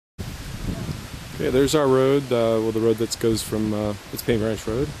Yeah, there's our road, well, the road that goes from, it's Payne Ranch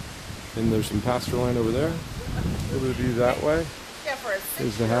Road. And there's some pasture land over there. A little bit of view that way. Yeah, for a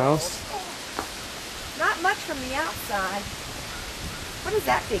There's the house. Not much from the outside. What is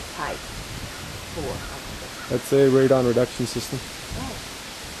that big pipe for? That's a radon reduction system. Oh.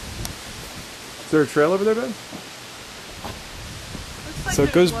 Is there a trail over there, Ben? Like So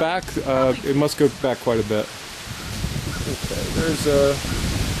it goes one. back, it must go back quite a bit. Okay, there's a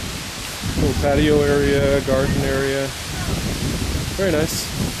little patio area, garden area. Very nice.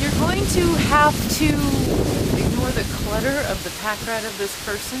 You're going to have to ignore the clutter of the pack rat of this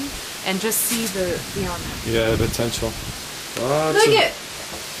person and just see the beyond that. Yeah, the potential. Look at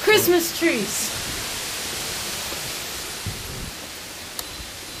Christmas trees.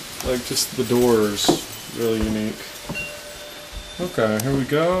 Like just the doors, really unique. Okay, here we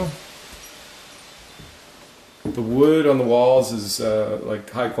go. The wood on the walls is like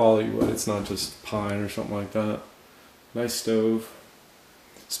high quality wood. It's not just pine or something like that. Nice stove.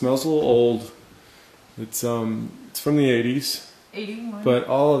 Smells a little old. It's from the 80s. 81. But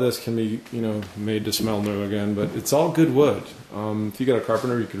all of this can be, you know, made to smell new again. But it's all good wood. If you got a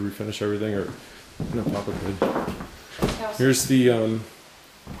carpenter, you could refinish everything, or no, probably could. Here's the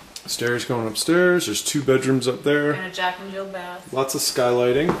stairs going upstairs. There's 2 bedrooms up there. And a Jack and Jill bath. Lots of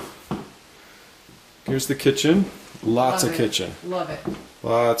skylighting. Here's the kitchen. Lots of kitchen. Love it.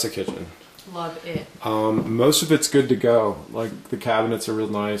 Lots of kitchen. Love it. Most of it's good to go. Like the cabinets are real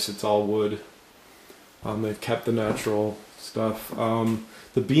nice. It's all wood. They've kept the natural stuff.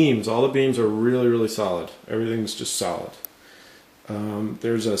 The beams, all the beams are really, really solid. Everything's just solid.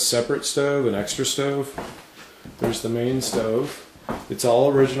 There's a separate stove, an extra stove. There's the main stove. It's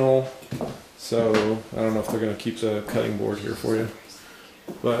all original. So I don't know if they're going to keep the cutting board here for you.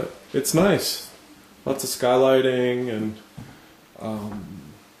 But it's nice. Lots of skylighting and a lot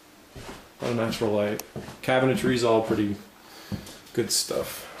of natural light. Cabinetry's all pretty good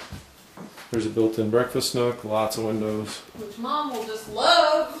stuff. There's a built-in breakfast nook, lots of windows. Which Mom will just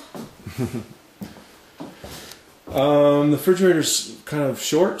love. The refrigerator's kind of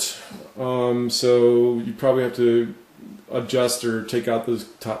short, so you probably have to adjust or take out those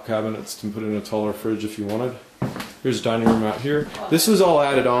top cabinets to put in a taller fridge if you wanted. Here's a dining room out here. This was all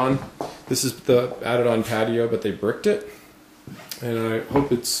added on. This is the added on patio, but they bricked it. And I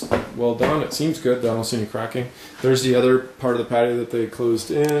hope it's well done. It seems good. I don't see any cracking. There's the other part of the patio that they closed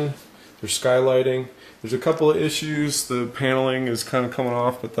in. There's skylighting. There's a couple of issues. The paneling is kind of coming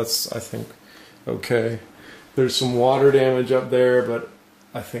off, but that's, I think, okay. There's some water damage up there, but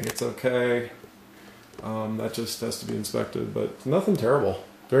I think it's okay. That just has to be inspected, but nothing terrible.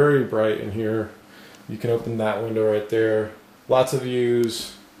 Very bright in here. You can open that window right there. Lots of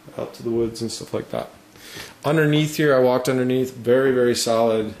views out to the woods and stuff like that. Underneath here, I walked underneath. Very, very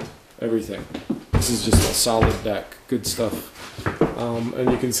solid everything. This is just a solid deck. Good stuff. And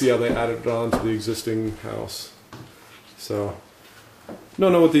you can see how they added it on to the existing house. So,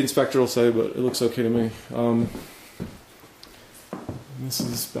 don't know what the inspector will say, but it looks okay to me. This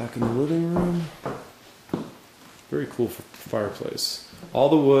is back in the living room. Very cool fireplace. All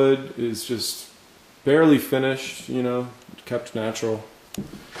the wood is just barely finished, you know, kept natural.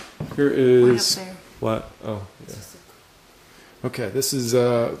 Here is what? Oh, yeah. Okay, this is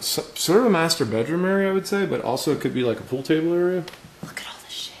sort of a master bedroom area, I would say, but also it could be like a pool table area. Look at all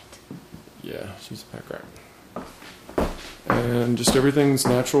this shit. Yeah, she's a pack rat. And just everything's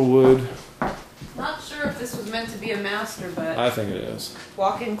natural wood. Not sure if this was meant to be a master, but I think it is.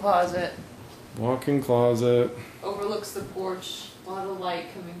 walk-in closet. Walk-in closet. Overlooks the porch. A lot of light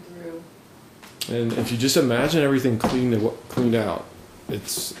coming through. And if you just imagine everything cleaned out,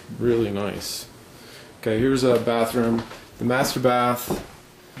 it's really nice. Okay, here's a bathroom. The master bath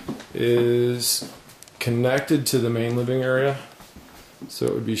is connected to the main living area, so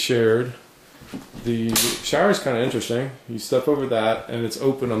it would be shared. The shower is kind of interesting. You step over that, and it's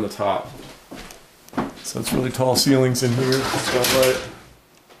open on the top. So it's really tall ceilings in here. It's got light.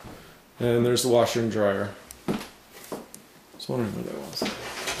 And there's the washer and dryer. Just wondering where that was.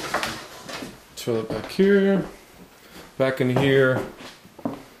 Toilet back here. Back in here.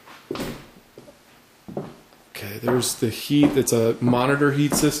 Okay, there's the heat. It's a monitor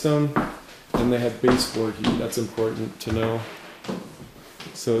heat system. And they have baseboard heat. That's important to know.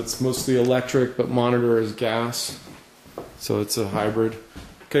 So it's mostly electric, but monitor is gas. So it's a hybrid.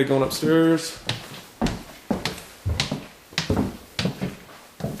 Okay, going upstairs.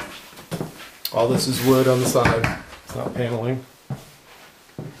 All this is wood on the side. It's not paneling.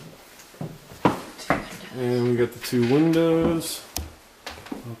 And we got the 2 windows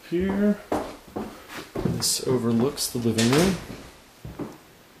up here. This overlooks the living room.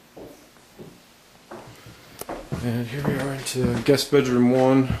 And here we are into guest bedroom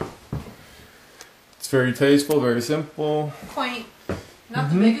 1. It's very tasteful, very simple. Quaint.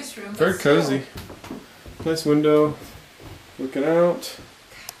 Not the biggest room. Very cozy. Nice window. Looking out.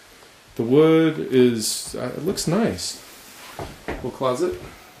 The wood is, it looks nice. Little closet.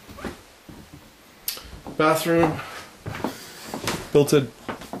 Bathroom. Built-in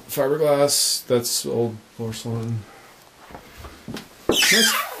fiberglass. That's old porcelain.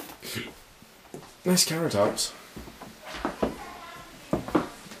 Nice countertops.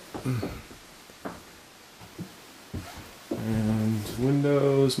 And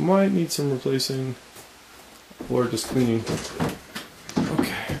windows might need some replacing or just cleaning.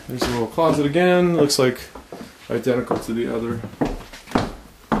 Okay, there's a little closet again. Looks like identical to the other.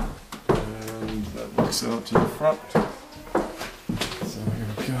 And that looks out to the front. So here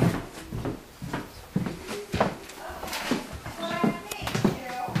we go.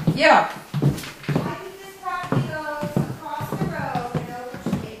 Yeah.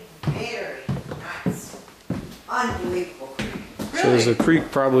 Unbelievable creek. So there's a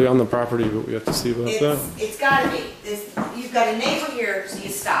creek probably on the property, but we have to see about that. It's got to be. You've got a neighbor here, so you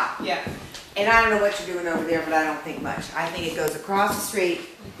stop. Yeah. And I don't know what you're doing over there, but I don't think much. I think it goes across the street,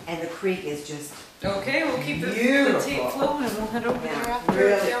 and the creek is just Okay, we'll keep the beautiful. tape flowing and we'll head over Yeah, there after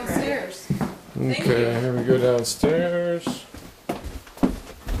really downstairs. Okay, here we go downstairs.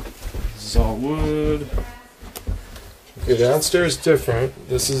 This is all wood. Okay, downstairs different.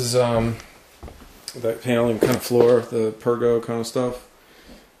 This is that paneling kind of floor, the pergo kind of stuff.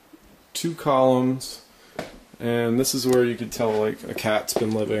 2 columns, and this is where you could tell like a cat's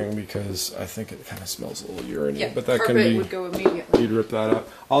been living because I think it kind of smells a little urine. Yeah, but that carpet can be. would go immediately. You'd rip that up.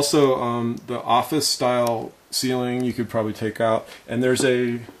 Also, the office style ceiling you could probably take out, and there's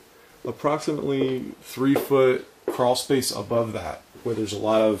a approximately 3-foot crawl space above that where there's a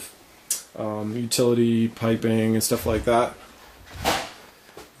lot of utility piping and stuff like that.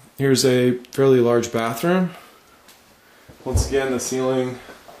 Here's a fairly large bathroom. Once again, the ceiling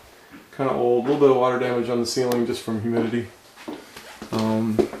kind of old, a little bit of water damage on the ceiling just from humidity.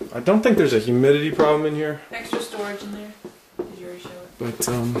 I don't think there's a humidity problem in here. Extra storage in there. Did you already show it? But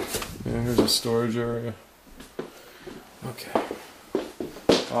yeah, here's a storage area. Okay.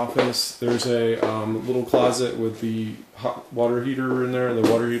 Office. There's a little closet with the hot water heater in there, the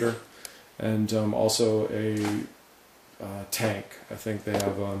water heater, and also a tank. I think they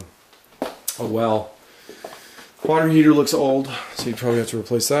have a well. Water heater looks old, so you probably have to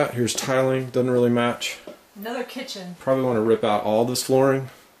replace that. Here's tiling. Doesn't really match. Another kitchen. Probably want to rip out all this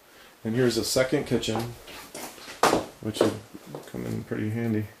flooring. And here's a second kitchen, which would come in pretty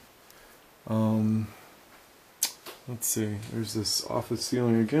handy. Let's see, there's this office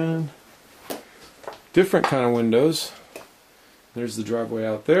ceiling again. Different kind of windows. There's the driveway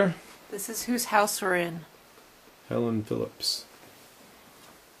out there. This is whose house we're in. Helen Phillips.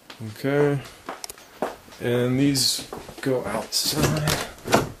 Okay. And these go outside.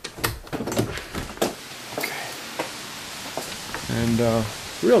 Okay. And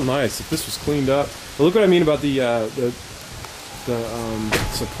real nice if this was cleaned up. But look what I mean about the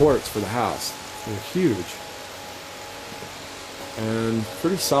supports for the house. They're huge. And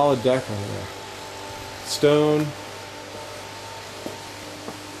pretty solid deck on there. Stone.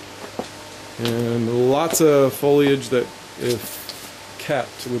 And lots of foliage that, if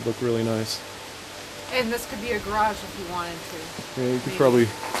kept, would look really nice. And this could be a garage if you wanted to. Yeah, you could probably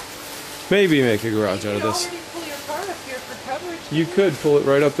maybe make a garage out of this. You could already pull your car up here for coverage. You could pull it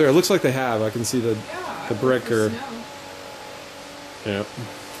right up there. It looks like they have. I can see the brick or. Yeah.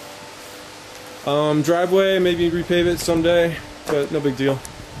 Driveway, maybe repave it someday, but no big deal.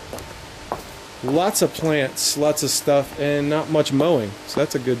 Lots of plants, lots of stuff, and not much mowing, so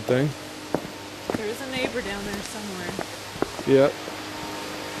that's a good thing. There is a neighbor down there somewhere. Yep.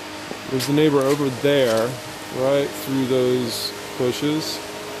 There's the neighbor over there, right through those bushes.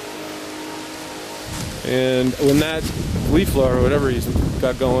 And when that leaf blower or whatever he's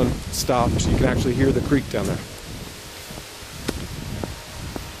got going stops, you can actually hear the creek down there.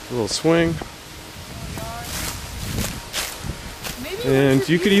 A little swing. And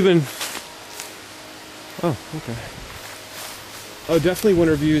you could even... Oh, okay. Oh, definitely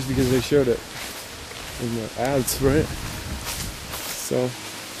winter views because they showed it in the ads, right? So,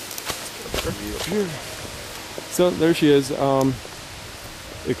 so there she is.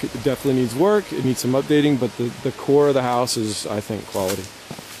 It definitely needs work. It needs some updating, but the core of the house is, I think, quality.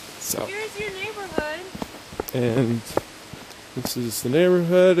 So. Here's your neighborhood. And this is the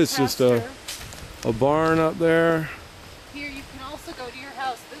neighborhood. It's just a barn up there. Here, you can also go to your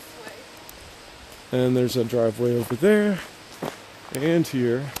house this way. And there's a driveway over there and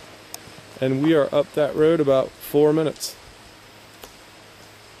here. And we are up that road about 4 minutes.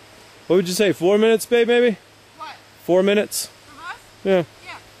 What would you say? 4 minutes, babe, maybe? What? 4 minutes? Uh-huh. Yeah.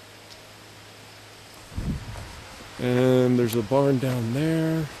 Yeah. And there's a barn down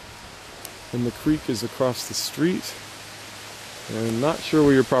there. And the creek is across the street. And I'm not sure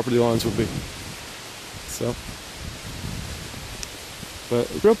where your property lines will be. So, but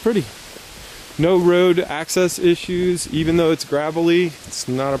real pretty. No road access issues, even though it's gravelly, it's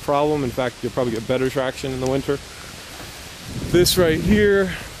not a problem. In fact, you'll probably get better traction in the winter. This right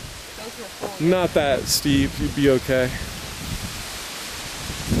here, not that steep, you'd be okay.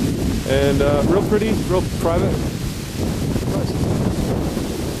 And real pretty, real private. Nice.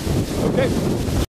 Okay.